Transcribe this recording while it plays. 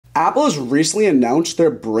Apple has recently announced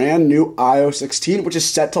their brand new iOS 16, which is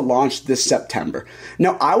set to launch this September.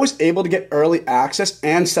 Now, I was able to get early access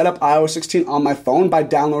and set up iOS 16 on my phone by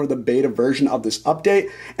downloading the beta version of this update,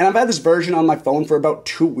 and I've had this version on my phone for about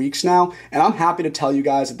 2 weeks now, and I'm happy to tell you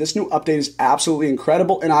guys that this new update is absolutely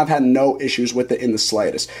incredible, and I've had no issues with it in the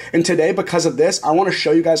slightest. And today, because of this, I want to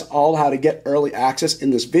show you guys all how to get early access in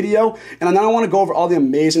this video, and then I want to go over all the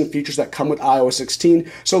amazing features that come with iOS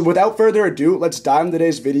 16. So without further ado, let's dive into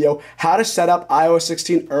today's video, how to set up iOS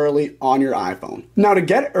 16 early on your iPhone. Now, to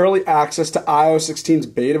get early access to iOS 16's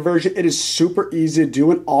beta version, it is super easy to do,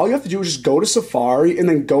 and all you have to do is just go to Safari and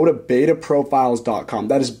then go to betaprofiles.com.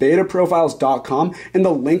 That is betaprofiles.com, and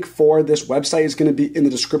the link for this website is going to be in the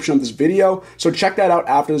description of this video, so check that out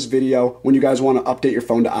after this video when you guys want to update your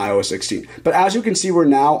phone to iOS 16. But as you can see, we're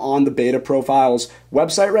now on the Beta Profiles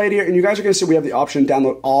website right here, and you guys are going to see we have the option to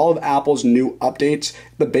download all of Apple's new updates,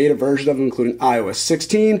 the beta version of them, including iOS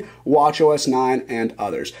 16, watchOS 9, and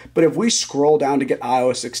others. But if we scroll down to get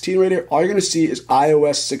iOS 16 right here, all you're going to see is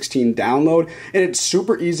iOS 16 download, and it's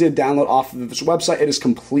super easy to download off of this website. It is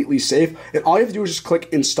completely safe, and all you have to do is just click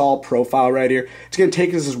Install Profile right here. It's going to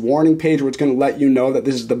take us to this warning page where it's going to let you know that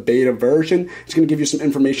this is the beta version. It's going to give you some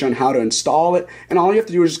information on how to install it, and all you have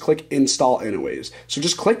to do is just click Install anyways. So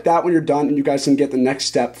just click that when you're done, and you guys can get the next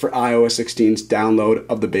step for iOS 16's download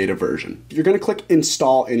of the beta version. You're going to click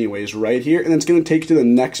Install anyways right here, and then it's going to take you to the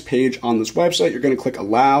next page on this website. You're going to click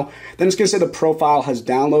Allow. Then it's going to say the profile has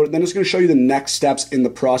downloaded. Then it's going to show you the next steps in the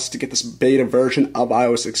process to get this beta version of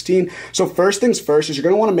iOS 16. So first things first is you're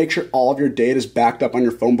going to want to make sure all of your data is backed up on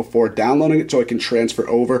your phone before downloading it so it can transfer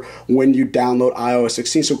over when you download iOS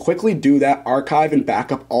 16. So quickly do that, archive and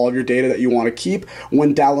back up all of your data that you want to keep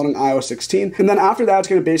when downloading iOS 16. And then after that, it's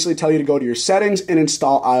going to basically tell you to go to your settings and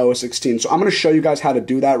install iOS 16. So I'm going to show you guys how to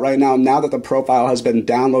do that right now that the profile has been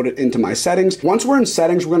downloaded into my settings. Once we're in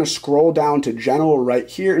settings, we're going to scroll down to General right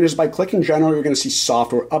here, and just by clicking General, you're going to see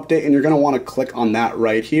Software Update, and you're going to want to click on that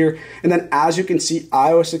right here. And then as you can see,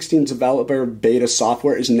 iOS 16 developer beta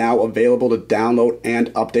software is now available to download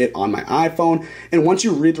and update on my iPhone. And once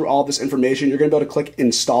you read through all this information, you're going to be able to click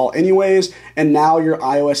Install anyways, and now your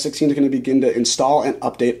iOS 16 is going to begin to install and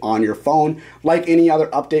update on your phone. Like any other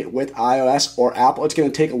update with iOS or Apple, it's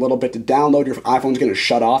going to take a little bit to download. Your iPhone's going to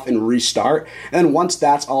shut off and restart. And then once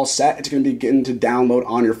that's all set, it's going to begin to download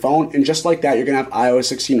on your phone. And just like that, you're going to have iOS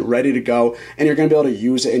 16 ready to go, and you're going to be able to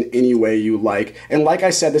use it in any way you like. And like I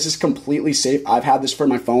said, this is completely safe. I've had this for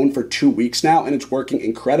my phone for 2 weeks now, and it's working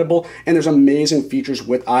incredible. And there's amazing features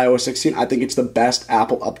with iOS 16. I think it's the best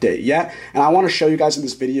Apple update yet. And I want to show you guys in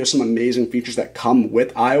this video some amazing features that come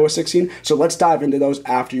with iOS 16. So let's dive into those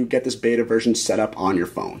after you get this beta version set up on your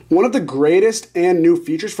phone. One of the greatest and new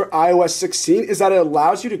features for iOS 16 is that it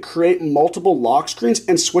allows you to create multiple lock screens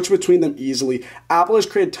and switch between them easily. Apple has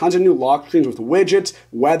created tons of new lock screens with widgets,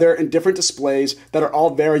 weather, and different displays that are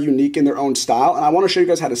all very unique in their own style. And I want to show you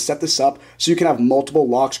guys how to set this up so you can have multiple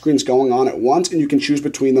lock screens going on at once, and you can choose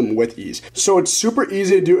between them with ease. So it's super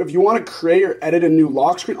easy to do. If you want to create or edit a new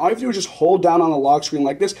lock screen, all you have to do is just hold down on a lock screen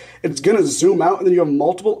like this. It's going to zoom out, and then you have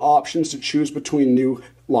multiple options to choose between new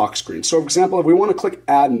lock screen. So for example, if we want to click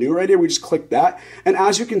Add New right here, we just click that. And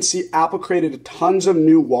as you can see, Apple created tons of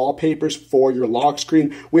new wallpapers for your lock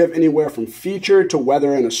screen. We have anywhere from feature to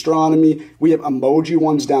weather and astronomy. We have emoji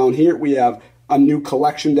ones down here. We have a new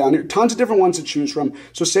collection down here, tons of different ones to choose from.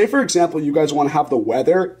 So say for example, you guys want to have the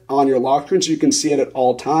weather on your lock screen so you can see it at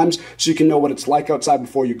all times, so you can know what it's like outside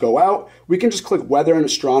before you go out. We can just click weather and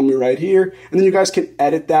astronomy right here, and then you guys can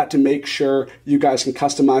edit that to make sure you guys can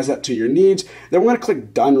customize that to your needs. Then we're going to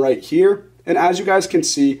click done right here. And as you guys can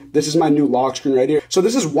see, this is my new lock screen right here. So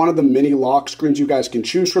this is one of the many lock screens you guys can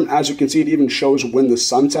choose from. As you can see, it even shows when the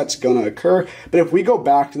sunset's going to occur. But if we go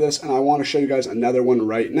back to this, and I want to show you guys another one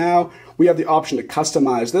right now, we have the option to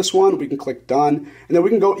customize this one. We can click done, and then we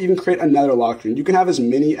can go even create another lock screen. You can have as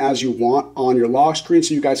many as you want on your lock screen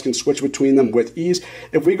so you guys can switch between them with ease.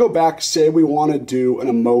 If we go back, say we want to do an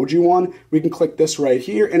emoji one, we can click this right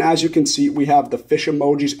here, and as you can see, we have the fish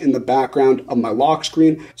emojis in the background of my lock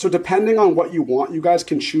screen. So depending on what you want, you guys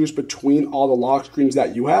can choose between all the lock screens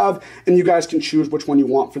that you have, and you guys can choose which one you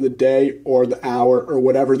want for the day or the hour or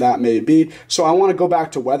whatever that may be. So I want to go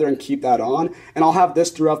back to weather and keep that on, and I'll have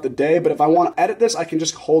this throughout the day, but but if I want to edit this, I can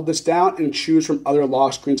just hold this down and choose from other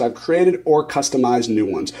lock screens I've created or customize new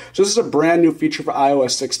ones. So this is a brand new feature for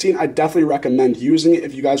iOS 16. I definitely recommend using it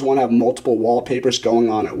if you guys want to have multiple wallpapers going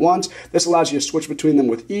on at once. This allows you to switch between them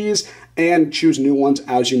with ease and choose new ones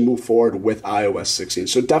as you move forward with iOS 16.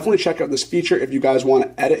 So definitely check out this feature if you guys want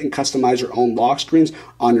to edit and customize your own lock screens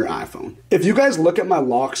on your iPhone. If you guys look at my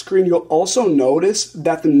lock screen, you'll also notice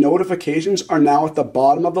that the notifications are now at the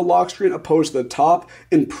bottom of the lock screen opposed to the top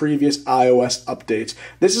in previous iOS updates.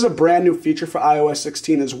 This is a brand new feature for iOS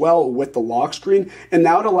 16 as well with the lock screen, and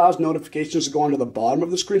now it allows notifications to go onto the bottom of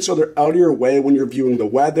the screen so they're out of your way when you're viewing the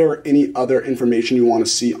weather or any other information you want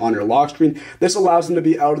to see on your lock screen. This allows them to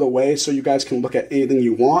be out of the way so you guys can look at anything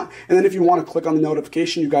you want, and then if you want to click on the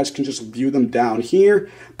notification, you guys can just view them down here.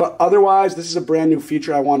 But otherwise, this is a brand new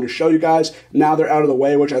feature I wanted to show you guys. Now they're out of the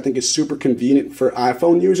way, which I think is super convenient for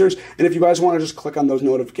iPhone users. And if you guys want to just click on those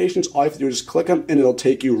notifications, all you have to do is just click them and it'll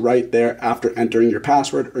take you right there after entering your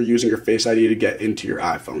password or using your Face ID to get into your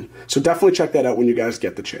iPhone. So definitely check that out when you guys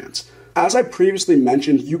get the chance. As I previously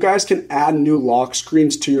mentioned, you guys can add new lock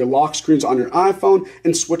screens to your lock screens on your iPhone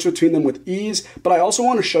and switch between them with ease. But I also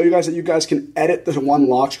want to show you guys that you guys can edit the one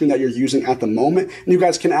lock screen that you're using at the moment. And you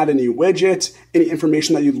guys can add any widgets, any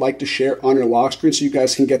information that you'd like to share on your lock screen so you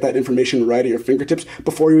guys can get that information right at your fingertips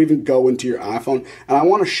before you even go into your iPhone. And I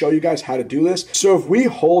want to show you guys how to do this. So if we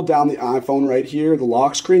hold down the iPhone right here, the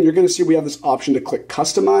lock screen, you're going to see we have this option to click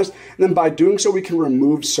Customize. And then by doing so, we can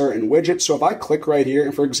remove certain widgets. So if I click right here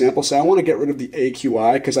and, for example, say I want to get rid of the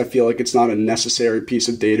AQI because I feel like it's not a necessary piece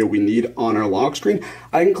of data we need on our lock screen,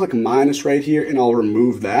 I can click minus right here and I'll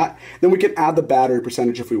remove that. Then we can add the battery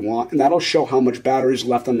percentage if we want, and that'll show how much battery is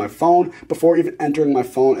left on my phone. Before even entering my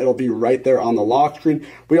phone, it'll be right there on the lock screen.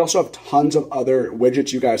 We also have tons of other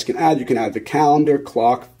widgets you guys can add. You can add the calendar,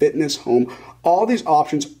 clock, fitness, home, all these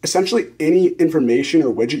options. Essentially any information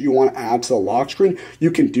or widget you want to add to the lock screen, you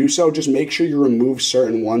can do so. Just make sure you remove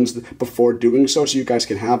certain ones before doing so you guys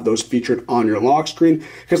can have those featured on your lock screen.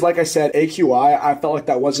 Because like I said, AQI, I felt like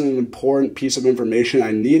that wasn't an important piece of information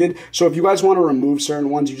I needed. So if you guys want to remove certain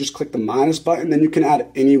ones, you just click the minus button, then you can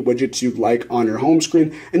add any widgets you'd like on your home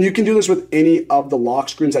screen. And you can do this with any of the lock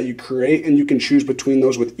screens that you create, and you can choose between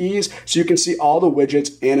those with ease. So you can see all the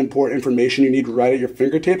widgets and important information you need right at your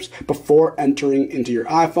fingertips before entering into your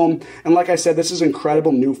iPhone. And like I said, this is an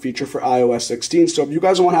incredible new feature for iOS 16. So if you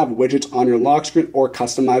guys want to have widgets on your lock screen or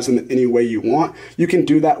customize them in any way you want, you can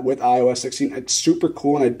do that with iOS 16. It's super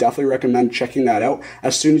cool, and I definitely recommend checking that out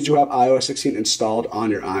as soon as you have iOS 16 installed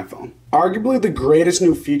on your iPhone. Arguably the greatest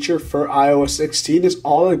new feature for iOS 16 is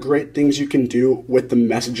all the great things you can do with the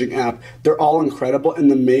messaging app. They're all incredible,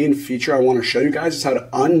 and the main feature I want to show you guys is how to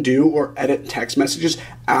undo or edit text messages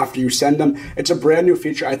after you send them. It's a brand new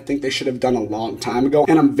feature I think they should have done a long time ago,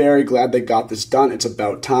 and I'm very glad they got this done. It's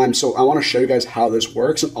about time. So I want to show you guys how this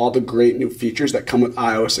works and all the great new features that come with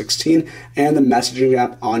iOS 16 and the messaging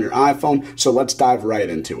app on your iPhone. So let's dive right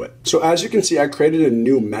into it. So as you can see, I created a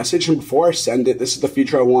new message, and before I send it, this is the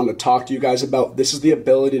feature I wanted to talk to you guys about. This is the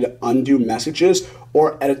ability to undo messages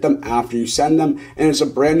or edit them after you send them, and it's a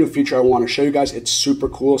brand new feature I want to show you guys. It's super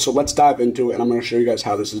cool, so let's dive into it, and I'm going to show you guys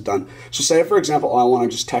how this is done. So say, for example, I want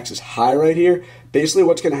to just text this hi right here. Basically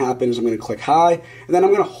what's going to happen is I'm going to click hi, and then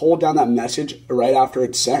I'm going to hold down that message right after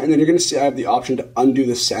it's sent, and then you're going to see I have the option to undo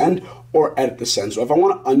the send or edit the send. So if I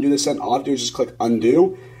want to undo the send, all I have to do is just click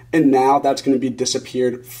undo, and now that's going to be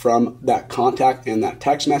disappeared from that contact and that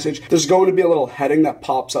text message. There's going to be a little heading that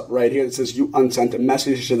pops up right here that says you unsent a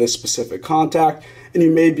message to this specific contact, and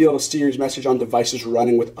you may be able to see your message on devices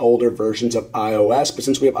running with older versions of iOS, but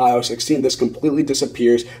since we have iOS 16, this completely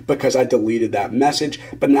disappears because I deleted that message.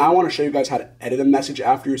 But now I want to show you guys how to edit a message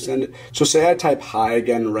after you send it. So say I type hi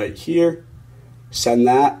again right here, send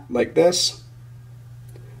that like this.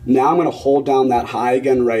 Now I'm going to hold down that hi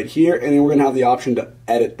again right here, and then we're going to have the option to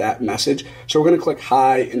edit that message. So we're going to click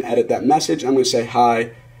hi and edit that message. I'm going to say,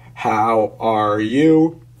 hi, how are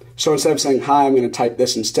you? So instead of saying hi, I'm going to type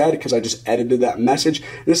this instead because I just edited that message.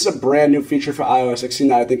 And this is a brand new feature for iOS 16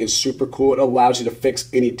 that I think is super cool. It allows you to fix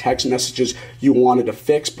any text messages you wanted to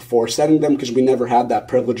fix before sending them because we never had that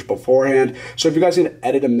privilege beforehand. So if you guys need to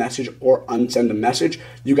edit a message or unsend a message,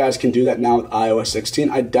 you guys can do that now with iOS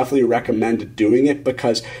 16. I definitely recommend doing it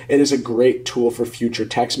because it is a great tool for future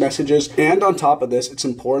text messages. And on top of this, it's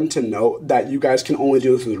important to note that you guys can only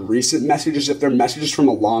do this with recent messages. If they're messages from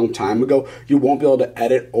a long time ago, you won't be able to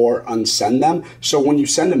edit or or unsend them. So when you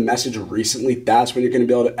send a message recently, that's when you're going to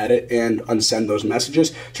be able to edit and unsend those messages.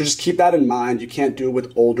 So just keep that in mind. You can't do it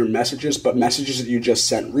with older messages, but messages that you just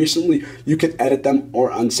sent recently, you can edit them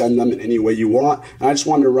or unsend them in any way you want. And I just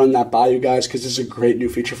wanted to run that by you guys because this is a great new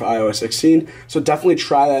feature for iOS 16. So definitely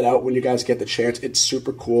try that out when you guys get the chance. It's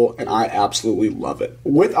super cool and I absolutely love it.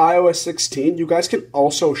 With iOS 16, you guys can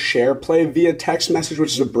also share play via text message,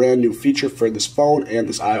 which is a brand new feature for this phone and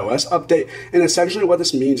this iOS update. And essentially what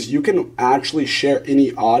this means is you can actually share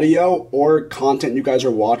any audio or content you guys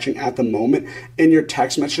are watching at the moment in your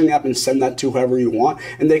text messaging app and send that to whoever you want.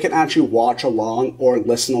 And they can actually watch along or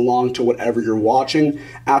listen along to whatever you're watching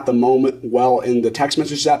at the moment while in the text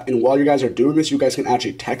message app. And while you guys are doing this, you guys can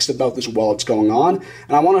actually text about this while it's going on.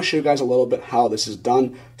 And I want to show you guys a little bit how this is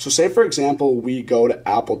done. So say, for example, we go to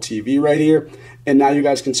Apple TV right here. And now you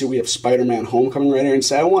guys can see we have Spider-Man Homecoming right here, and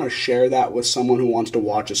say I want to share that with someone who wants to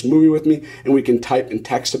watch this movie with me, and we can type and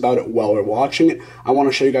text about it while we're watching it. I want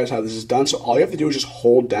to show you guys how this is done. So all you have to do is just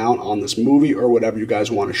hold down on this movie or whatever you guys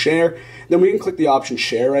want to share. Then we can click the option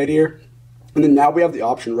share right here. And then now we have the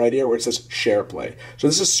option right here where it says share play. So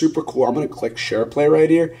this is super cool. I'm going to click share play right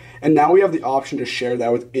here. And now we have the option to share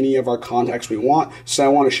that with any of our contacts we want. So I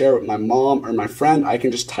want to share it with my mom or my friend. I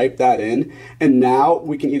can just type that in. And now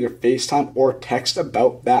we can either FaceTime or text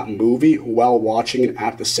about that movie while watching it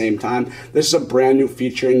at the same time. This is a brand new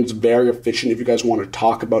feature and it's very efficient if you guys want to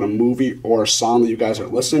talk about a movie or a song that you guys are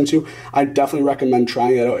listening to. I definitely recommend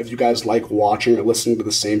trying it out if you guys like watching or listening to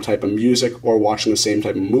the same type of music or watching the same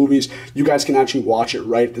type of movies. You guys can actually watch it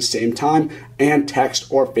right at the same time and text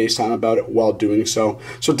or FaceTime about it while doing so.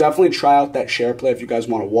 So definitely try out that share play if you guys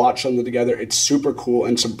want to watch something together. It's super cool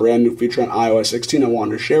and it's a brand new feature on iOS 16 I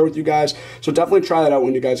wanted to share with you guys. So definitely try that out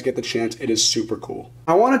when you guys get the chance. It is super cool.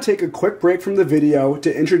 I want to take a quick break from the video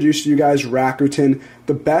to introduce to you guys Rakuten,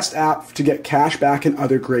 the best app to get cash back and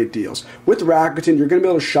other great deals. With Rakuten, you're going to be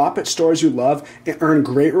able to shop at stores you love and earn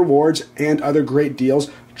great rewards and other great deals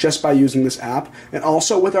just by using this app. And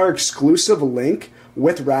also with our exclusive link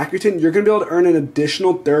with Rakuten, you're going to be able to earn an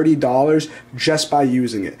additional $30 just by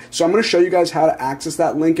using it. So I'm going to show you guys how to access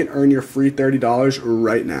that link and earn your free $30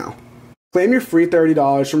 right now. Claim your free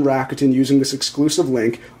 $30 from Rakuten using this exclusive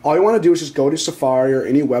link. All you want to do is just go to Safari or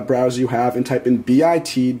any web browser you have and type in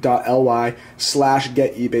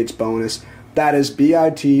bit.ly/getebatesbonus. That is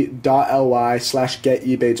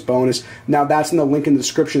bit.ly/getebatesbonus. Now that's in the link in the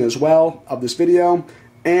description as well of this video.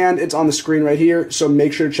 And it's on the screen right here, so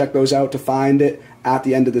make sure to check those out to find it at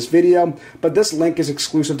the end of this video. But this link is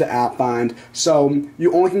exclusive to AppFind, so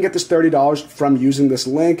you only can get this $30 from using this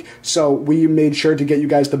link. So we made sure to get you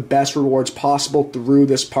guys the best rewards possible through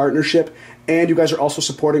this partnership. And you guys are also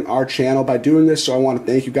supporting our channel by doing this, so I want to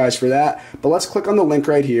thank you guys for that. But let's click on the link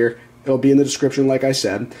right here. It'll be in the description, like I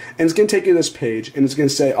said. And it's going to take you to this page, and it's going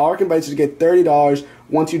to say, all our invites you to get $30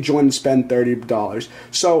 once you join and spend $30.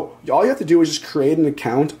 So all you have to do is just create an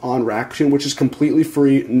account on Rakuten, which is completely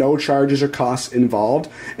free, no charges or costs involved.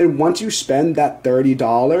 And once you spend that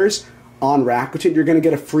 $30 on Rakuten, you're going to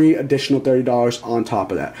get a free additional $30 on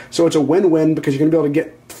top of that. So it's a win-win because you're going to be able to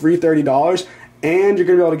get free $30 and you're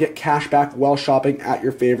going to be able to get cash back while shopping at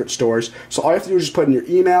your favorite stores. So all you have to do is just put in your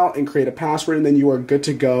email and create a password, and then you are good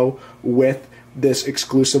to go with this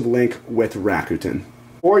exclusive link with Rakuten.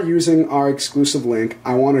 Or using our exclusive link,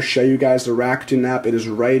 I want to show you guys the Rakuten app. It is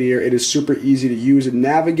right here. It is super easy to use and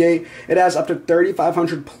navigate. It has up to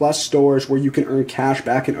 3,500 plus stores where you can earn cash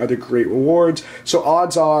back and other great rewards. So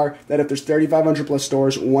odds are that if there's 3,500 plus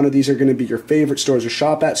stores, one of these are going to be your favorite stores to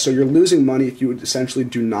shop at. So you're losing money if you essentially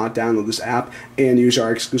do not download this app and use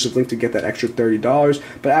our exclusive link to get that extra $30.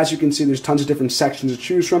 But as you can see, there's tons of different sections to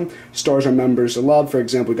choose from. Stores our members love. For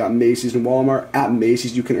example, we got Macy's and Walmart. At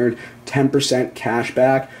Macy's, you can earn 10% cash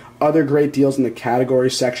back. Other great deals in the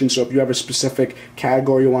category section. So if you have a specific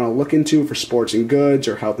category you want to look into for sports and goods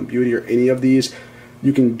or health and beauty or any of these,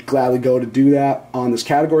 you can gladly go to do that on this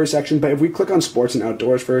category section. But if we click on sports and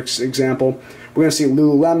outdoors, for example, we're going to see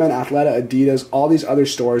Lululemon, Athleta, Adidas, all these other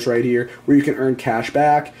stores right here where you can earn cash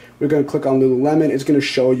back. We're going to click on Lululemon. It's going to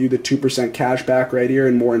show you the 2% cash back right here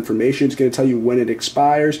and more information. It's going to tell you when it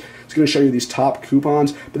expires. It's going to show you these top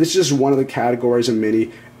coupons. But this is just one of the categories of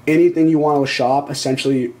many. Anything you want to shop,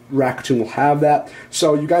 essentially Rakuten will have that.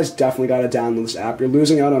 So you guys definitely got to download this app. You're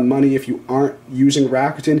losing out on money if you aren't using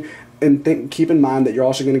Rakuten. And keep in mind that you're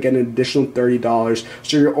also going to get an additional $30.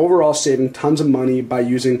 So you're overall saving tons of money by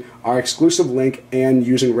using our exclusive link and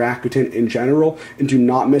using Rakuten in general. And do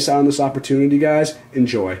not miss out on this opportunity, guys.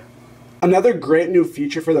 Enjoy. Another great new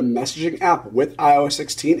feature for the messaging app with iOS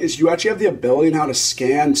 16 is you actually have the ability now to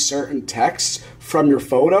scan certain texts from your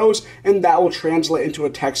photos, and that will translate into a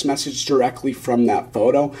text message directly from that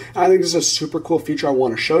photo. And I think this is a super cool feature I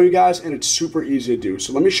want to show you guys, and it's super easy to do.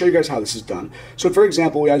 So let me show you guys how this is done. So for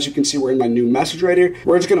example, as you can see, we're in my new message right here.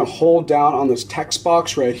 We're just going to hold down on this text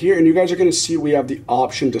box right here, and you guys are going to see we have the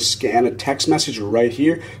option to scan a text message right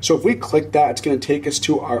here. So if we click that, it's going to take us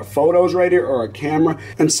to our photos right here, or our camera.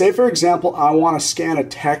 And say for example, I want to scan a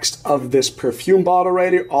text of this perfume bottle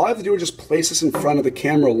right here. All I have to do is just place this in front of the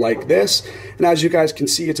camera like this. And as you guys can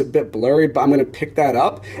see, it's a bit blurry, but I'm going to pick that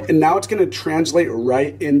up. And now it's going to translate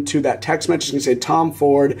right into that text message. It's going to say Tom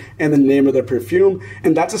Ford and the name of the perfume.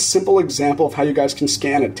 And that's a simple example of how you guys can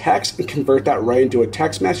scan a text and convert that right into a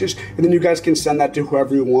text message. And then you guys can send that to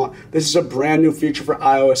whoever you want. This is a brand new feature for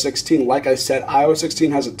iOS 16. Like I said, iOS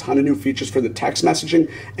 16 has a ton of new features for the text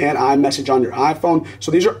messaging and iMessage on your iPhone.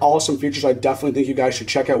 So these are awesome features I definitely think you guys should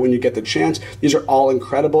check out when you get the chance. These are all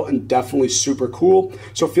incredible and definitely super cool.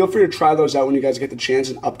 So feel free to try those out when you guys get the chance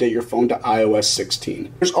and update your phone to iOS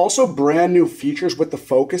 16. There's also brand new features with the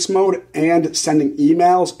focus mode and sending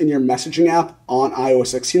emails in your messaging app on iOS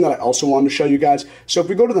 16 that I also wanted to show you guys. So if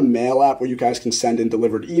we go to the Mail app where you guys can send in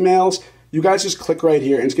delivered emails, you guys just click right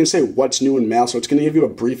here and it's going to say what's new in Mail. So it's going to give you a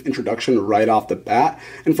brief introduction right off the bat.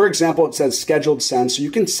 And for example, it says scheduled send. So you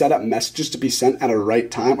can set up messages to be sent at a right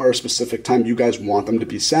time or a specific time you guys want them to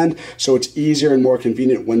be sent. So it's easier and more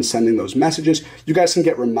convenient when sending those messages. You guys can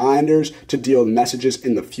get reminders to deal with messages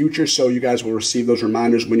in the future. So you guys will receive those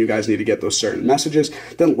reminders when you guys need to get those certain messages.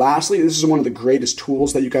 Then lastly, this is one of the greatest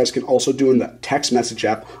tools that you guys can also do in the text message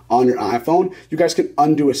app on your iPhone. You guys can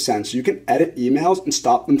undo a send. So you can edit emails and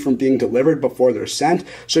stop them from being delivered before they're sent.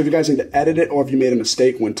 So if you guys need to edit it or if you made a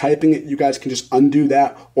mistake when typing it, you guys can just undo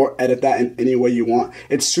that or edit that in any way you want.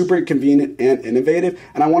 It's super convenient and innovative,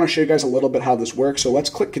 and I want to show you guys a little bit how this works. So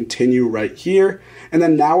let's click continue right here, and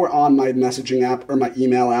then now we're on my messaging app or my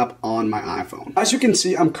email app on my iPhone. As you can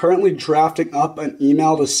see, I'm currently drafting up an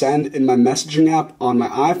email to send in my messaging app on my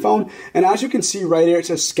iPhone, and as you can see right here, it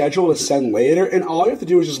says schedule to send later, and all you have to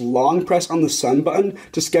do is just long press on the send button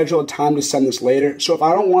to schedule a time to send this later. So if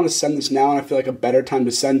I don't want to send this now and I feel like a better time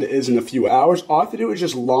to send it is in a few hours, all I have to do is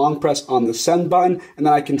just long press on the send button, and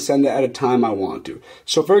then I can send it at a time I want to.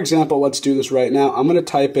 So for example, let's do this right now. I'm going to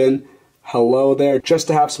type in hello there just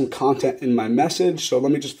to have some content in my message. So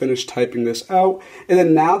let me just finish typing this out. And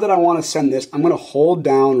then now that I want to send this, I'm going to hold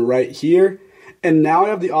down right here. And now I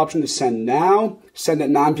have the option to send now, send at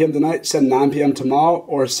 9 p.m. tonight, send 9 p.m. tomorrow,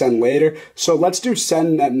 or send later. So let's do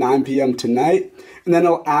send at 9 p.m. tonight. And then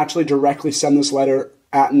it'll actually directly send this letter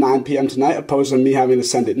at 9 p.m. tonight, opposed to me having to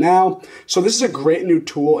send it now. So this is a great new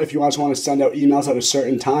tool if you guys want to send out emails at a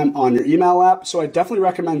certain time on your email app. So I definitely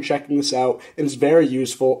recommend checking this out. It's very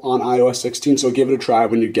useful on iOS 16, so give it a try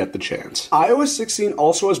when you get the chance. iOS 16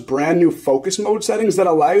 also has brand new focus mode settings that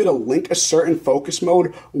allow you to link a certain focus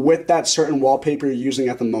mode with that certain wallpaper you're using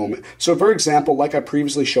at the moment. So for example, like I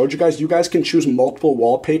previously showed you guys can choose multiple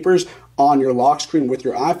wallpapers on your lock screen with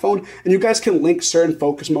your iPhone, and you guys can link certain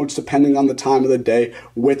focus modes depending on the time of the day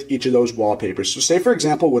with each of those wallpapers. So say for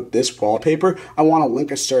example with this wallpaper, I want to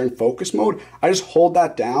link a certain focus mode. I just hold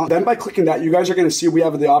that down. Then by clicking that, you guys are going to see we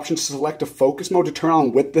have the option to select a focus mode to turn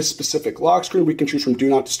on with this specific lock screen. We can choose from do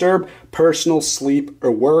not disturb, personal, sleep,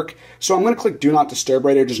 or work. So I'm going to click do not disturb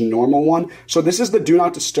right here, just normal one. So this is the do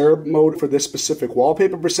not disturb mode for this specific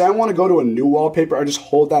wallpaper. But say I want to go to a new wallpaper, I just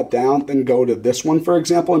hold that down, then go to this one for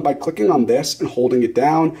example, and by clicking on this and holding it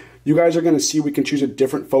down, you guys are going to see we can choose a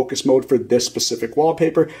different focus mode for this specific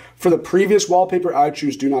wallpaper. For the previous wallpaper, I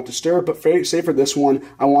choose do not disturb, but say for this one,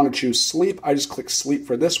 I want to choose sleep. I just click sleep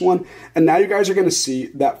for this one. And now you guys are going to see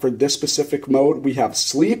that for this specific mode, we have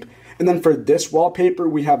sleep. And then for this wallpaper,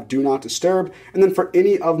 we have do not disturb. And then for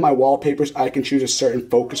any of my wallpapers, I can choose a certain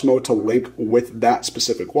focus mode to link with that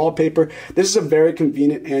specific wallpaper. This is a very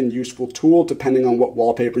convenient and useful tool depending on what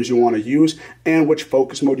wallpapers you want to use and which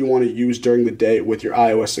focus mode you want to use during the day with your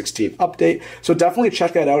iOS 16 update. So definitely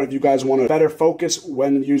check that out if you guys want to better focus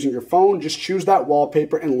when using your phone. Just choose that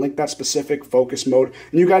wallpaper and link that specific focus mode.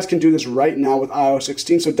 And you guys can do this right now with iOS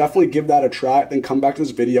 16. So definitely give that a try. Then come back to this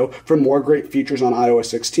video for more great features on iOS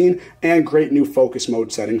 16. And great new focus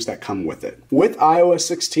mode settings that come with it. With iOS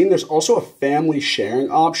 16, there's also a family sharing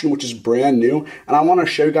option, which is brand new, and I want to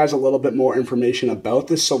show you guys a little bit more information about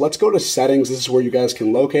this. So let's go to settings. This is where you guys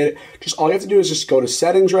can locate it. Just all you have to do is just go to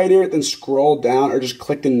settings right here, then scroll down or just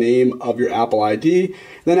click the name of your Apple ID.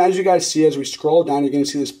 Then as you guys see, as we scroll down, you're going to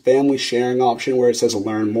see this family sharing option where it says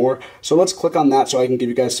learn more. So let's click on that so I can give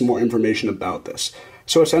you guys some more information about this.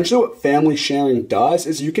 So essentially what family sharing does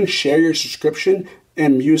is you can share your subscription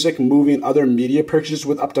and music, movie, and other media purchases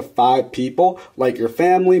with up to 5 people, like your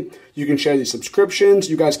family. You can share these subscriptions.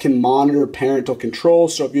 You guys can monitor parental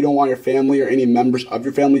controls. So if you don't want your family or any members of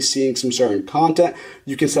your family seeing some certain content,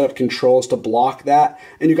 you can set up controls to block that.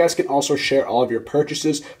 And you guys can also share all of your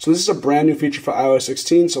purchases. So this is a brand new feature for iOS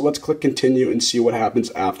 16. So let's click continue and see what happens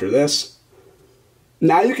after this.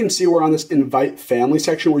 Now you can see we're on this invite family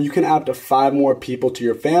section where you can add up to 5 more people to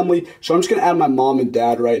your family. So I'm just going to add my mom and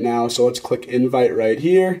dad right now. So let's click invite right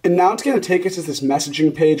here. And now it's going to take us to this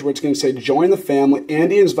messaging page where it's going to say join the family.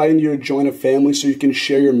 Andy is inviting you to join a family so you can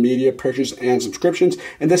share your media purchases and subscriptions.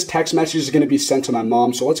 And this text message is going to be sent to my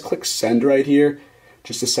mom. So let's click send right here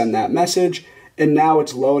just to send that message. And now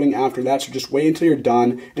it's loading after that, so just wait until you're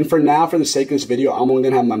done. And for now, for the sake of this video, I'm only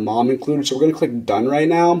going to have my mom included. So we're going to click done right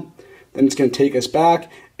now. Then it's going to take us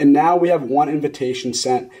back. And now we have 1 invitation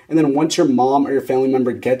sent. And then once your mom or your family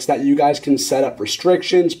member gets that, you guys can set up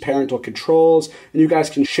restrictions, parental controls, and you guys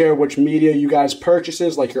can share which media you guys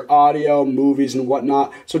purchases, like your audio, movies, and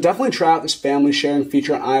whatnot. So definitely try out this family sharing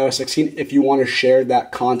feature on iOS 16 if you want to share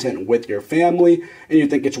that content with your family and you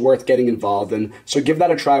think it's worth getting involved in. So give that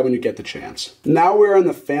a try when you get the chance. Now we're in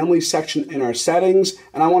the family section in our settings,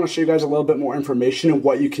 and I want to show you guys a little bit more information on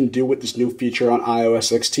what you can do with this new feature on iOS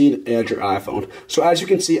 16 and your iPhone. So as you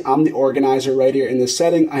can see, I'm the organizer right here in this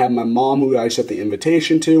setting. I have my mom who I set the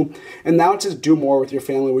invitation to. And now it says do more with your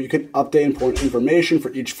family where you can update important information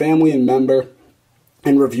for each family and member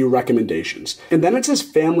and review recommendations. And then it says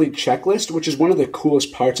family checklist, which is one of the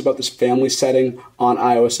coolest parts about this family setting on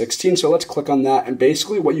iOS 16. So let's click on that. And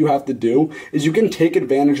basically what you have to do is you can take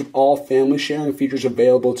advantage of all family sharing features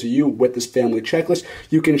available to you with this family checklist.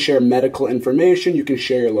 You can share medical information, you can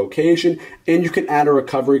share your location, and you can add a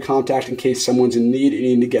recovery contact in case someone's in need and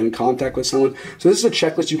you need to get in contact with someone. So this is a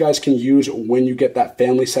checklist you guys can use when you get that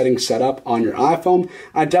family setting set up on your iPhone.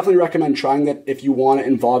 I definitely recommend trying that if you want to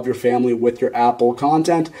involve your family with your Apple content.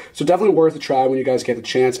 So definitely worth a try when you guys get the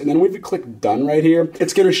chance. And then when we click done right here,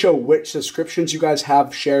 it's going to show which subscriptions you guys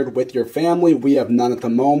have shared with your family. We have none at the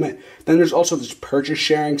moment. Then there's also this purchase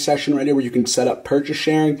sharing section right here where you can set up purchase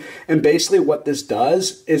sharing. And basically what this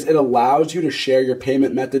does is it allows you to share your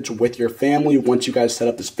payment methods with your family once you guys set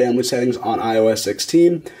up this family settings on iOS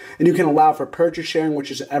 16. And you can allow for purchase sharing,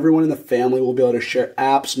 which is everyone in the family will be able to share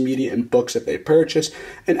apps, media, and books that they purchase.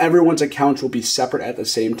 And everyone's accounts will be separate at the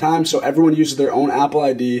same time. So everyone uses their own Apple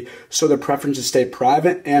ID, so their preferences stay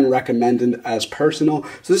private and recommended as personal.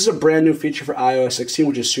 So this is a brand new feature for iOS 16,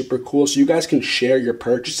 which is super cool. So you guys can share your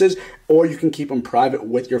purchases or you can keep them private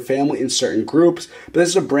with your family in certain groups. But this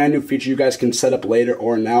is a brand new feature you guys can set up later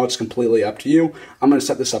or now. It's completely up to you. I'm going to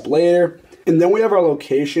set this up later. And then we have our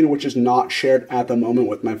location, which is not shared at the moment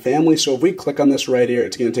with my family. So if we click on this right here,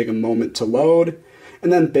 it's going to take a moment to load.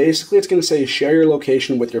 And then basically it's going to say share your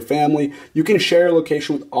location with your family. You can share your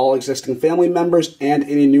location with all existing family members and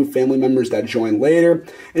any new family members that join later.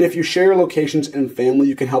 And if you share your locations in family,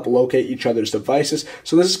 you can help locate each other's devices.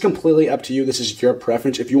 So this is completely up to you. This is your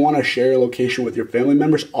preference. If you want to share your location with your family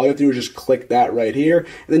members, all you have to do is just click that right here.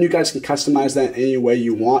 And then you guys can customize that any way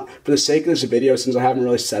you want. For the sake of this video, since I haven't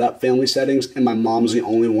really set up family settings and my mom's the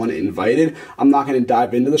only one invited, I'm not going to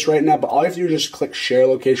dive into this right now, but all you have to do is just click share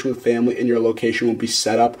location with family and your location will be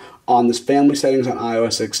set up on this family settings on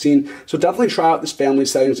iOS 16. So definitely try out this family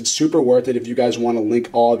settings. It's super worth it if you guys want to link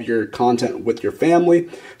all of your content with your family.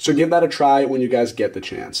 So give that a try when you guys get the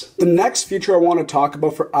chance. The next feature I want to talk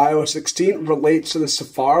about for iOS 16 relates to the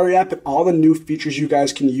Safari app and all the new features you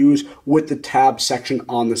guys can use with the tab section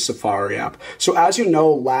on the Safari app. So as you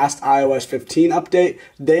know, last iOS 15 update,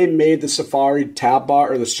 they made the Safari tab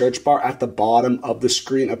bar or the search bar at the bottom of the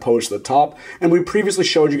screen opposed to the top. And we previously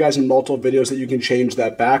showed you guys in multiple videos that you can change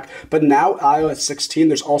that back. But now iOS 16,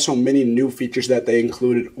 there's also many new features that they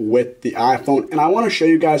included with the iPhone. And I want to show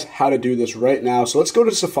you guys how to do this right now. So let's go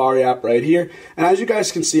to the Safari app right here. And as you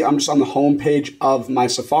guys can see, I'm just on the home page of my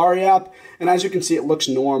Safari app. And as you can see, it looks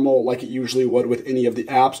normal like it usually would with any of the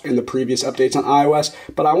apps in the previous updates on iOS.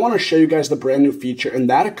 But I want to show you guys the brand new feature, and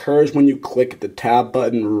that occurs when you click the tab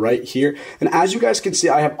button right here. And as you guys can see,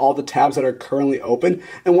 I have all the tabs that are currently open.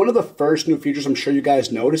 And one of the first new features I'm sure you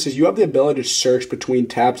guys notice is you have the ability to search between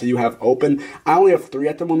tabs that you have open. I only have 3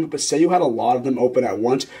 at the moment, but say you had a lot of them open at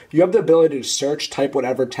once, you have the ability to search, type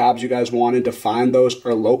whatever tabs you guys wanted to find those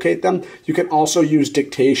or locate them. You can also use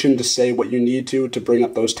dictation to say what you need to bring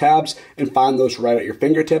up those tabs and and find those right at your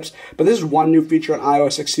fingertips. But this is one new feature on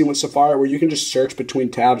iOS 16 with Safari where you can just search between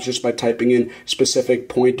tabs just by typing in specific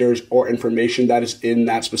pointers or information that is in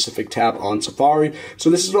that specific tab on Safari. So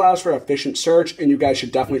this allows for efficient search, and you guys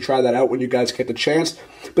should definitely try that out when you guys get the chance.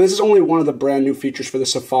 But this is only one of the brand new features for the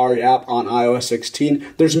Safari app on iOS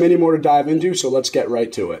 16. There's many more to dive into, so let's get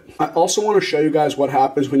right to it. I also want to show you guys what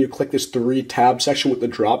happens when you click this 3 tab section with the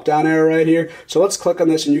drop down arrow right here. So let's click on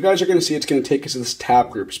this, and you guys are going to see it's going to take us to this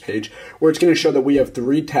tab groups page where it's going to show that we have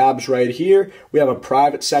 3 tabs right here. We have a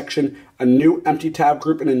private section, a new empty tab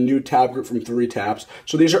group, and a new tab group from 3 tabs.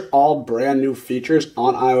 So these are all brand new features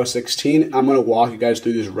on iOS 16. I'm going to walk you guys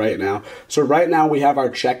through these right now. So right now we have our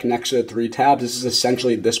check next to the 3 tabs. This is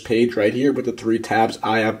essentially this page right here with the 3 tabs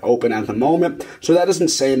I have open at the moment. So that doesn't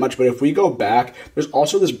say much, but if we go back, there's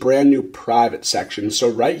also this brand new private section. So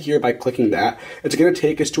right here, by clicking that, it's going to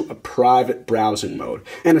take us to a private browsing mode.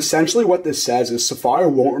 And essentially what this says is Safari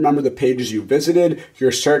won't remember the pages you visited,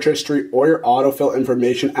 your search history, or your autofill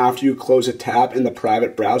information after you close a tab in the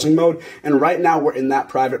private browsing mode. And right now we're in that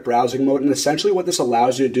private browsing mode, and essentially what this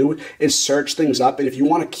allows you to do is search things up. And if you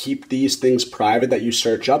want to keep these things private that you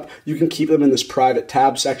search up, you can keep them in this private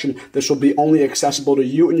tab section. This will be only accessible to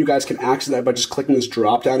you, and you guys can access that by just clicking this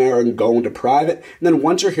drop down arrow and going to private. And then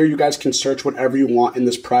once you're here, you guys can search whatever you want in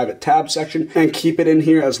this private tab section and keep it in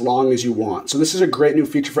here as long as you want. So this is a great new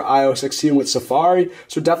feature for iOS 16 with Safari.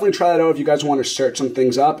 So definitely try that out if you guys want to search some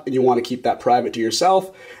things up and you want to keep that private to yourself.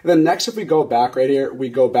 And then next, if we go back right here, we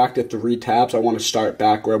go back to 3 tabs. I want to start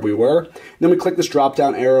back where we were. And then we click this drop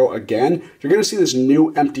down arrow again. You're going to see this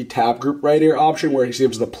new empty tab group right here option where it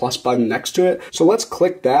gives the plus button next to it. So let's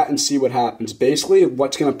click that and see what happens. Basically,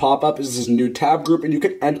 what's going to pop up is this new tab group, and you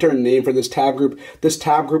can enter a name for this tab group. This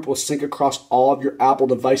tab group will sync across all of your Apple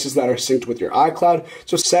devices that are synced with your iCloud.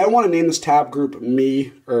 So say I want to name this tab group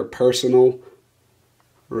me or personal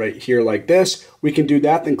right here like this. We can do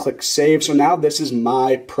that, then click save. So now this is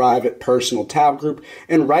my private personal tab group.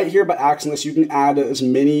 And right here, by accessing this, you can add as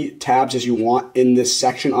many tabs as you want in this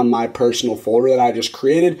section on my personal folder that I just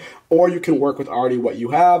created, or you can work with already what you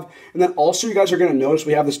have. And then also you guys are going to notice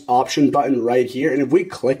we have this option button right here. And if we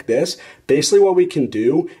click this, basically what we can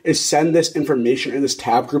do is send this information in this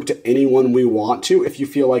tab group to anyone we want to if you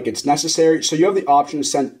feel like it's necessary. So you have the option to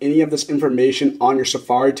send any of this information on your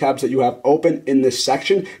Safari tabs that you have open in this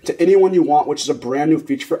section to anyone you want, which is a brand new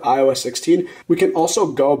feature for iOS 16. We can also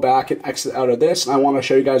go back and exit out of this. And I want to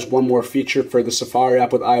show you guys one more feature for the Safari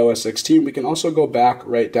app with iOS 16. We can also go back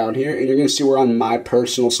right down here, and you're going to see we're on my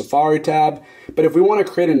personal Safari tab. But if we want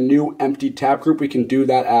to create a new empty tab group, we can do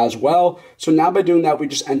that as well. So now by doing that, we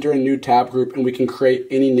just enter a new tab group and we can create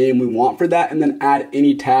any name we want for that and then add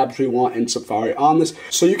any tabs we want in Safari on this.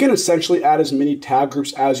 So you can essentially add as many tab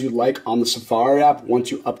groups as you like on the Safari app once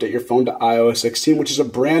you update your phone to iOS 16, which is a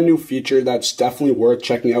brand new feature that's definitely worth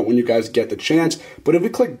checking out when you guys get the chance. But if we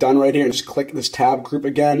click done right here and just click this tab group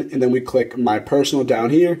again, and then we click my personal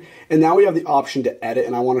down here, and now we have the option to edit,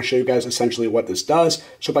 and I want to show you guys essentially what this does.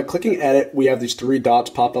 So by clicking edit, we have these 3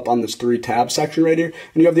 dots pop up on this 3 tab section right here,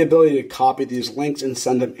 and you have the ability to copy these links and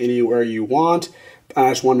send them anywhere you want. And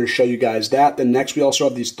I just wanted to show you guys that. Then next, we also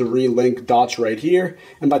have these 3 link dots right here.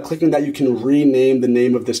 And by clicking that, you can rename the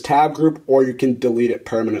name of this tab group, or you can delete it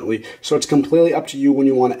permanently. So it's completely up to you when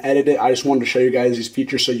you want to edit it. I just wanted to show you guys these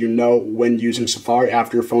features so you know when using Safari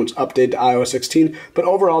after your phone's updated to iOS 16. But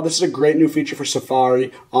overall, this is a great new feature for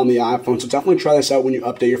Safari on the iPhone. So definitely try this out when you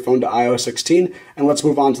update your phone to iOS 16. And let's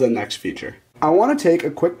move on to the next feature. I want to take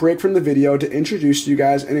a quick break from the video to introduce to you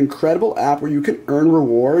guys an incredible app where you can earn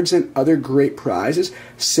rewards and other great prizes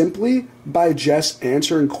simply by just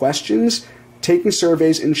answering questions, taking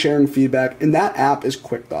surveys, and sharing feedback, and that app is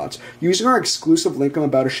Quick Thoughts. Using our exclusive link I'm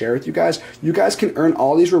about to share with you guys can earn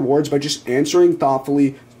all these rewards by just answering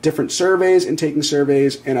thoughtfully different surveys and taking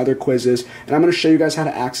surveys and other quizzes, and I'm going to show you guys how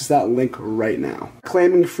to access that link right now.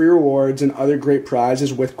 Claiming free rewards and other great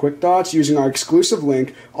prizes with Quick Thoughts using our exclusive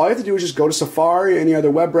link, all you have to do is just go to Safari or any other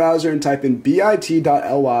web browser and type in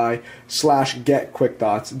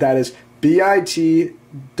bit.ly/getquickthoughts. That is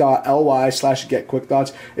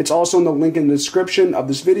bit.ly/getquickthoughts. It's also in the link in the description of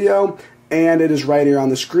this video, and it is right here on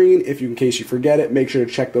the screen. In case you forget it, make sure to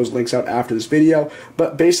check those links out after this video.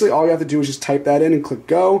 But basically, all you have to do is just type that in and click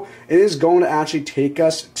go. It is going to actually take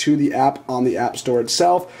us to the app on the App Store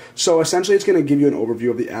itself. So essentially, it's going to give you an overview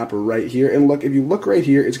of the app right here. And look, if you look right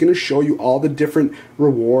here, it's going to show you all the different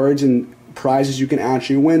rewards and prizes you can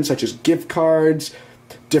actually win, such as gift cards,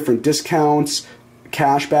 different discounts,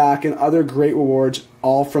 cashback, and other great rewards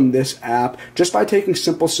all from this app just by taking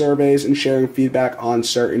simple surveys and sharing feedback on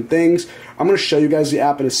certain things. I'm going to show you guys the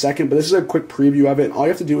app in a second, but this is a quick preview of it, and all you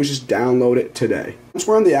have to do is just download it today. Once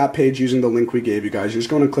we're on the app page using the link we gave you guys, you're just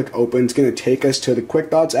going to click open. It's going to take us to the Quick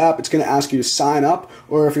Thoughts app. It's going to ask you to sign up,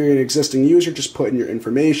 or if you're an existing user, just put in your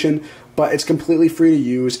information, but it's completely free to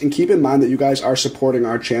use. And keep in mind that you guys are supporting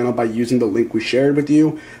our channel by using the link we shared with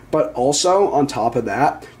you, but also on top of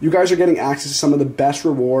that, you guys are getting access to some of the best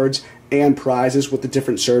rewards and prizes with the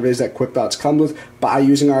different surveys that Quick Thoughts comes with by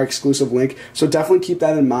using our exclusive link. So definitely keep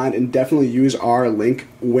that in mind and definitely use our link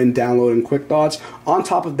when downloading Quick Thoughts. On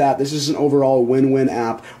top of that, this is an overall win-win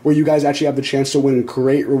app where you guys actually have the chance to win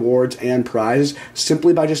great rewards and prizes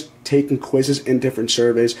simply by just taking quizzes in different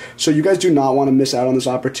surveys. So you guys do not want to miss out on this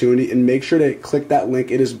opportunity, and make sure to click that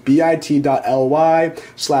link. It is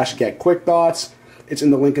bit.ly/getquickthoughts. It's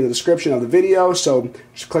in the link in the description of the video, so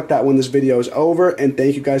just click that when this video is over, and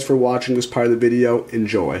thank you guys for watching this part of the video.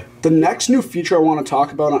 Enjoy. The next new feature I want to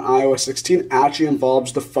talk about on iOS 16 actually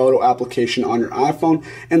involves the photo application on your iPhone,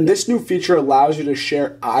 and this new feature allows you to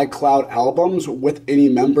share iCloud albums with any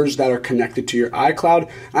members that are connected to your iCloud.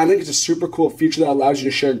 And I think it's a super cool feature that allows you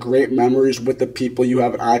to share great memories with the people you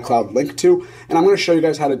have an iCloud link to, and I'm going to show you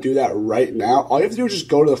guys how to do that right now. All you have to do is just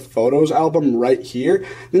go to the Photos album right here.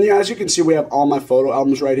 Then as you can see, we have all my photo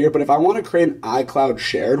albums right here, but if I want to create an iCloud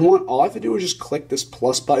shared one, all I have to do is just click this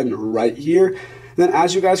plus button right here. And then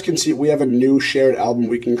as you guys can see, we have a new shared album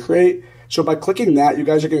we can create. So by clicking that, you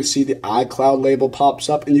guys are going to see the iCloud label pops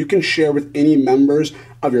up, and you can share with any members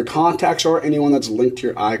of your contacts or anyone that's linked to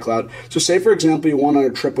your iCloud. So say, for example, you went on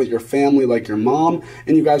a trip with your family, like your mom,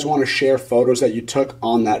 and you guys want to share photos that you took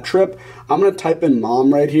on that trip. I'm going to type in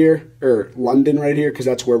mom right here, or London right here, because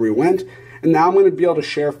that's where we went. And now I'm going to be able to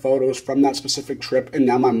share photos from that specific trip, and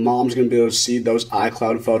now my mom's going to be able to see those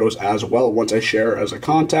iCloud photos as well once I share as a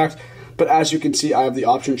contact. But as you can see, I have the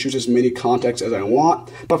option to choose as many contacts as I want.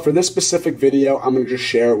 But for this specific video, I'm going to just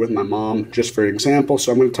share it with my mom, just for example.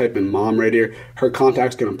 So I'm going to type in mom right here. Her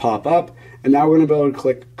contact's going to pop up. And now we're going to be able to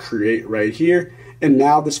click create right here. And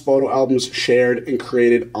now this photo album is shared and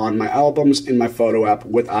created on my albums in my photo app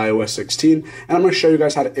with iOS 16. And I'm going to show you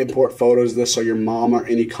guys how to import photos of this so your mom or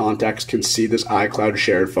any contacts can see this iCloud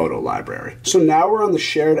shared photo library. So now we're on the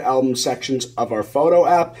shared album sections of our photo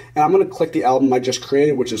app, and I'm going to click the album I just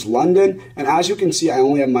created, which is London. And as you can see, I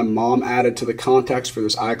only have my mom added to the contacts for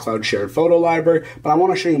this iCloud shared photo library, but I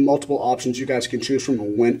want to show you multiple options you guys can choose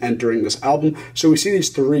from when entering this album. So we see these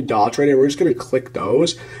three dots right here. We're just going to click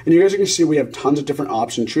those, and you guys are going to see we have tons of different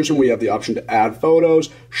options to choose from. We have the option to add photos,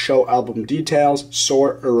 show album details,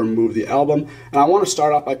 sort, or remove the album. And I want to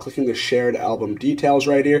start off by clicking the shared album details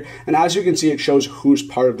right here. And as you can see, it shows who's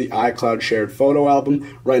part of the iCloud shared photo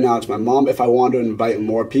album. Right now it's my mom. If I want to invite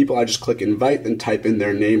more people, I just click invite, then type in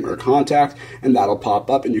their name or contact, and that'll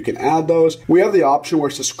pop up and you can add those. We have the option where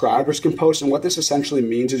subscribers can post, and what this essentially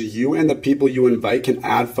means is you and the people you invite can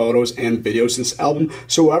add photos and videos to this album.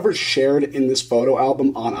 So whoever's shared in this photo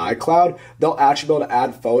album on iCloud, they'll actually be able to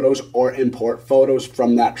add photos or import photos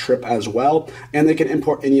from that trip as well, and they can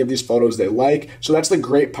import any of these photos they like. So that's the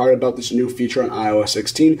great part about this new feature on iOS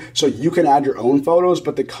 16. So you can add your own photos,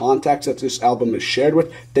 but the contacts that this album is shared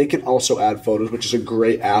with, they can also add photos, which is a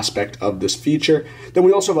great aspect of this feature. Then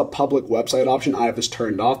we also have a public website option. I have this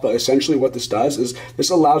turned off, but essentially what this does is this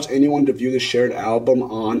allows anyone to view the shared album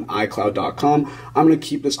on iCloud.com. I'm going to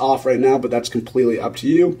keep this off right now, but that's completely up to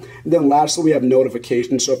you. And then lastly, we have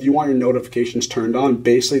notifications. So if you want your notifications turned on,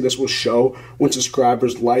 basically this will show when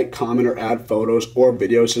subscribers like, comment, or add photos or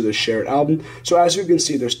videos to the shared album. So as you can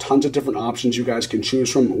see, there's tons of different options you guys can choose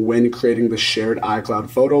from when creating the shared iCloud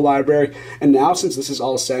photo library. And now, since this is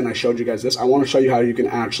all set and I showed you guys this, I want to show you how you can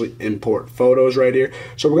actually import photos right here.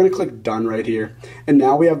 So we're going to click done right here. And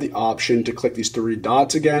now we have the option to click these three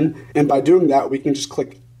dots again. And by doing that, we can just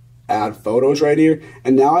click add photos right here,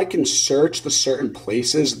 and now I can search the certain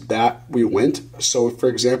places that we went. So for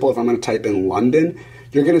example, if I'm going to type in London,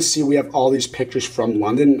 you're going to see we have all these pictures from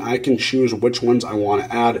London. I can choose which ones I want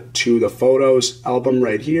to add to the photos album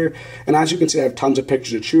right here, and as you can see, I have tons of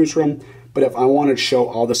pictures to choose from. But if I want to show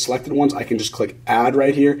all the selected ones, I can just click add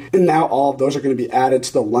right here. And now all of those are going to be added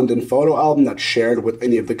to the London photo album that's shared with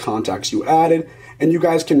any of the contacts you added. And you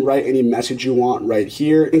guys can write any message you want right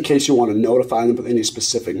here in case you want to notify them with any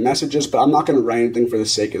specific messages. But I'm not going to write anything for the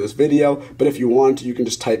sake of this video. But if you want to, you can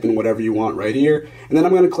just type in whatever you want right here. And then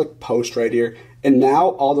I'm going to click post right here. And now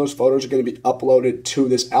all those photos are going to be uploaded to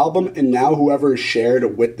this album. And now whoever is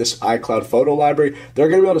shared with this iCloud photo library, they're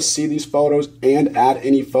going to be able to see these photos and add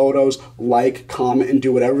any photos, like, comment, and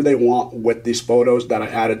do whatever they want with these photos that I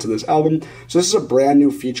added to this album. So this is a brand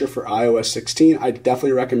new feature for iOS 16. I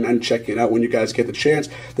definitely recommend checking it out when you guys get the chance.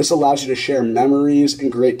 This allows you to share memories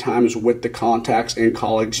and great times with the contacts and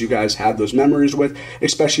colleagues you guys had those memories with,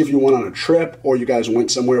 especially if you went on a trip or you guys went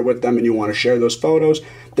somewhere with them and you want to share those photos.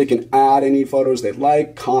 They can add any photos they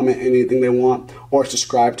like, comment anything they want, or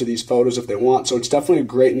subscribe to these photos if they want. So it's definitely a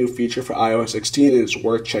great new feature for iOS 16, and it's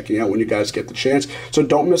worth checking out when you guys get the chance. So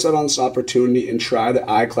don't miss out on this opportunity and try the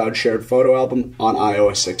iCloud shared photo album on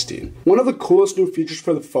iOS 16. One of the coolest new features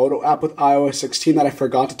for the photo app with iOS 16 that I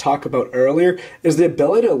forgot to talk about earlier is the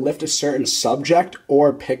ability to lift a certain subject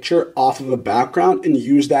or picture off of a background and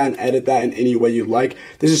use that and edit that in any way you like.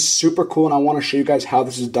 This is super cool, and I want to show you guys how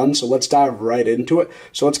this is done. So let's dive right into it.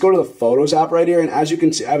 So let's go to the Photos app right here, and as you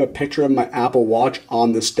can see, I have a picture of my Apple Watch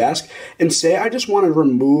on this desk, and say I just want to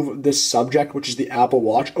remove this subject, which is the Apple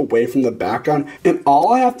Watch, away from the background, and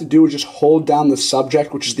all I have to do is just hold down the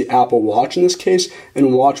subject, which is the Apple Watch in this case,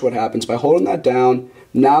 and watch what happens. By holding that down,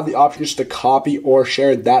 now the option is to copy or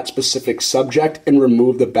share that specific subject and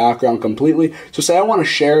remove the background completely. So say I want to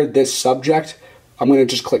share this subject, I'm going to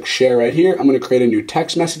just click share right here. I'm going to create a new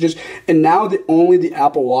text messages. And now only the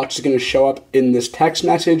Apple Watch is going to show up in this text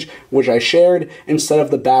message, which I shared, instead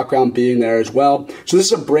of the background being there as well. So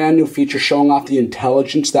this is a brand new feature showing off the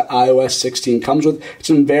intelligence that iOS 16 comes with. It's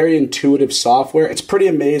some very intuitive software. It's pretty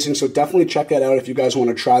amazing. So definitely check that out if you guys want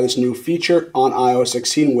to try this new feature on iOS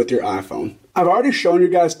 16 with your iPhone. I've already shown you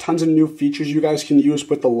guys tons of new features you guys can use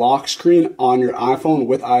with the lock screen on your iPhone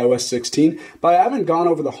with iOS 16, but I haven't gone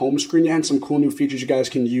over the home screen yet and some cool new features you guys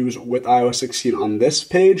can use with iOS 16 on this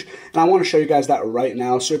page, and I want to show you guys that right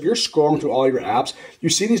now. So if you're scrolling through all your apps, you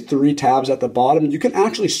see these 3 tabs at the bottom. You can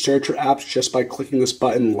actually search your apps just by clicking this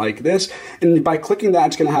button like this, and by clicking that,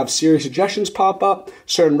 it's going to have Siri suggestions pop up,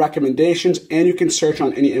 certain recommendations, and you can search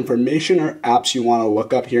on any information or apps you want to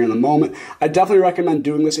look up here in a moment. I definitely recommend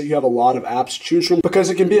doing this if you have a lot of apps to choose from, because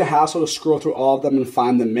it can be a hassle to scroll through all of them and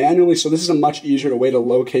find them manually. So this is a much easier way to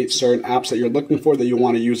locate certain apps that you're looking for that you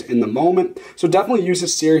want to use in the moment. So definitely use the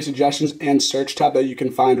Siri suggestions and search tab that you can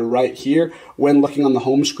find right here when looking on the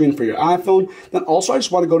home screen for your iPhone. Then also I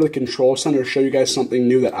just want to go to the control center to show you guys something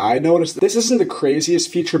new that I noticed. This isn't the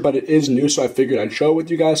craziest feature, but it is new, so I figured I'd show it with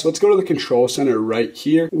you guys. So let's go to the control center right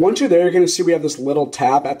here. Once you're there, you're going to see we have this little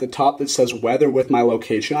tab at the top that says weather with my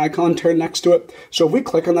location icon turned next to it. So if we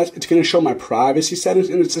click on that, it's going to show my privacy settings,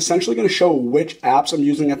 and it's essentially going to show which apps I'm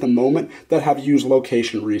using at the moment that have used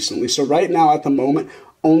location recently. So right now at the moment,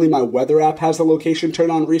 only my weather app has the location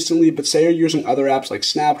turned on recently, but say you're using other apps like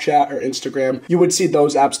Snapchat or Instagram, you would see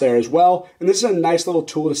those apps there as well. And this is a nice little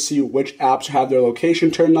tool to see which apps have their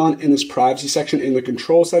location turned on in this privacy section in the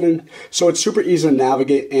control setting. So it's super easy to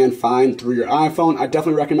navigate and find through your iPhone. I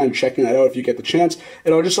definitely recommend checking that out if you get the chance.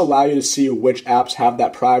 It'll just allow you to see which apps have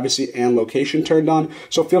that privacy and location turned on.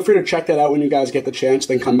 So feel free to check that out when you guys get the chance,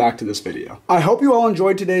 then come back to this video. I hope you all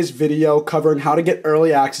enjoyed today's video covering how to get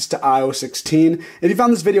early access to iOS 16. If you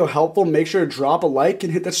found this video helpful, make sure to drop a like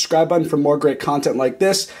and hit the subscribe button for more great content like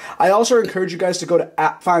this. I also encourage you guys to go to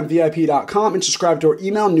appfindvip.com and subscribe to our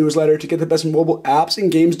email newsletter to get the best mobile apps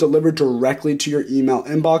and games delivered directly to your email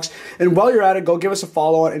inbox. And while you're at it, go give us a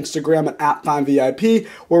follow on Instagram at appfindvip,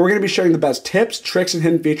 where we're going to be sharing the best tips, tricks, and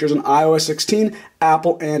hidden features on iOS 16,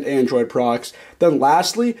 Apple, and Android products. Then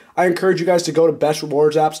lastly, I encourage you guys to go to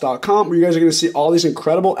bestrewardsapps.com, where you guys are going to see all these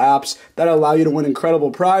incredible apps that allow you to win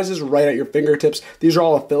incredible prizes right at your fingertips. These are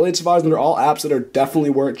all affiliates of ours, and they're all apps that are definitely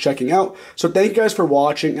worth checking out. So thank you guys for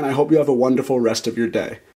watching, and I hope you have a wonderful rest of your day.